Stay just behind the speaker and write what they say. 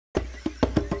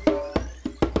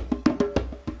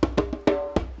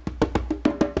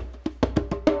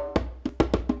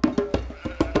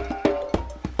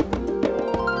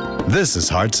This is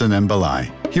Hartson Mbalai.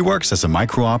 He works as a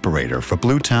micro-operator for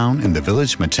BLUETOWN in the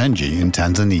village Machenji in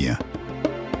Tanzania.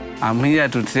 I'm here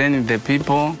to train the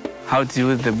people how to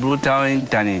use the BLUETOWN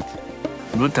internet.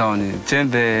 BLUETOWN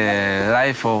changed the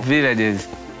life of villages.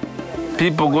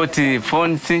 People got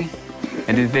phones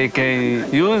and they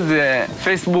can use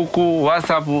Facebook,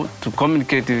 WhatsApp to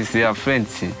communicate with their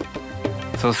friends.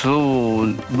 So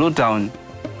through BLUETOWN,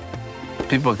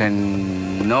 people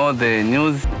can know the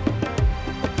news.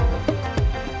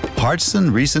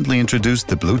 Hartson recently introduced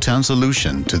the BLUETOWN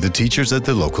solution to the teachers at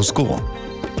the local school.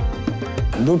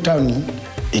 BLUETOWN,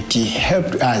 it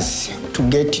helped us to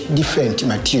get different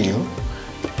material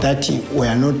that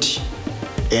were not,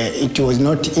 it was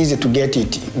not easy to get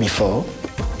it before.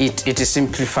 It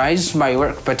simplifies my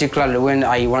work, particularly when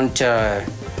I want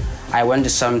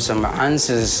some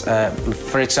answers.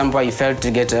 For example, I failed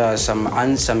to get some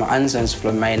answers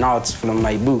from my notes, from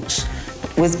my books.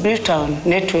 With BLUETOWN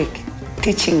network,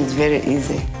 teaching is very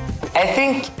easy. I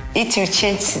think it will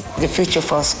change the future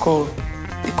for school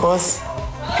because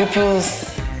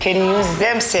pupils can use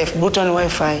themselves, BLUETOWN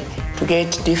Wi-Fi, to get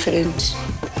different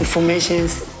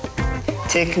informations,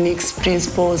 techniques,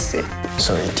 principles.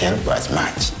 So it helped us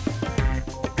much.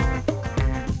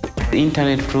 The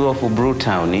internet through of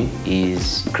BLUETOWN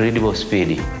is incredible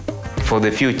speed. For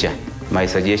the future, my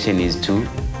suggestion is to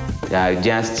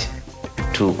just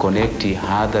to connect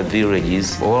other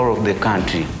villages all over the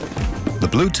country. The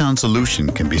BLUETOWN solution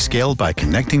can be scaled by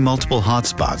connecting multiple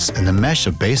hotspots and a mesh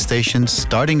of base stations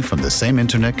starting from the same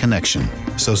internet connection.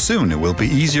 So soon it will be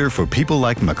easier for people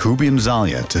like Makubi and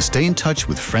Zalia to stay in touch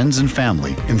with friends and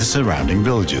family in the surrounding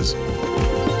villages.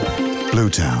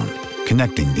 BLUETOWN,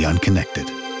 connecting the unconnected.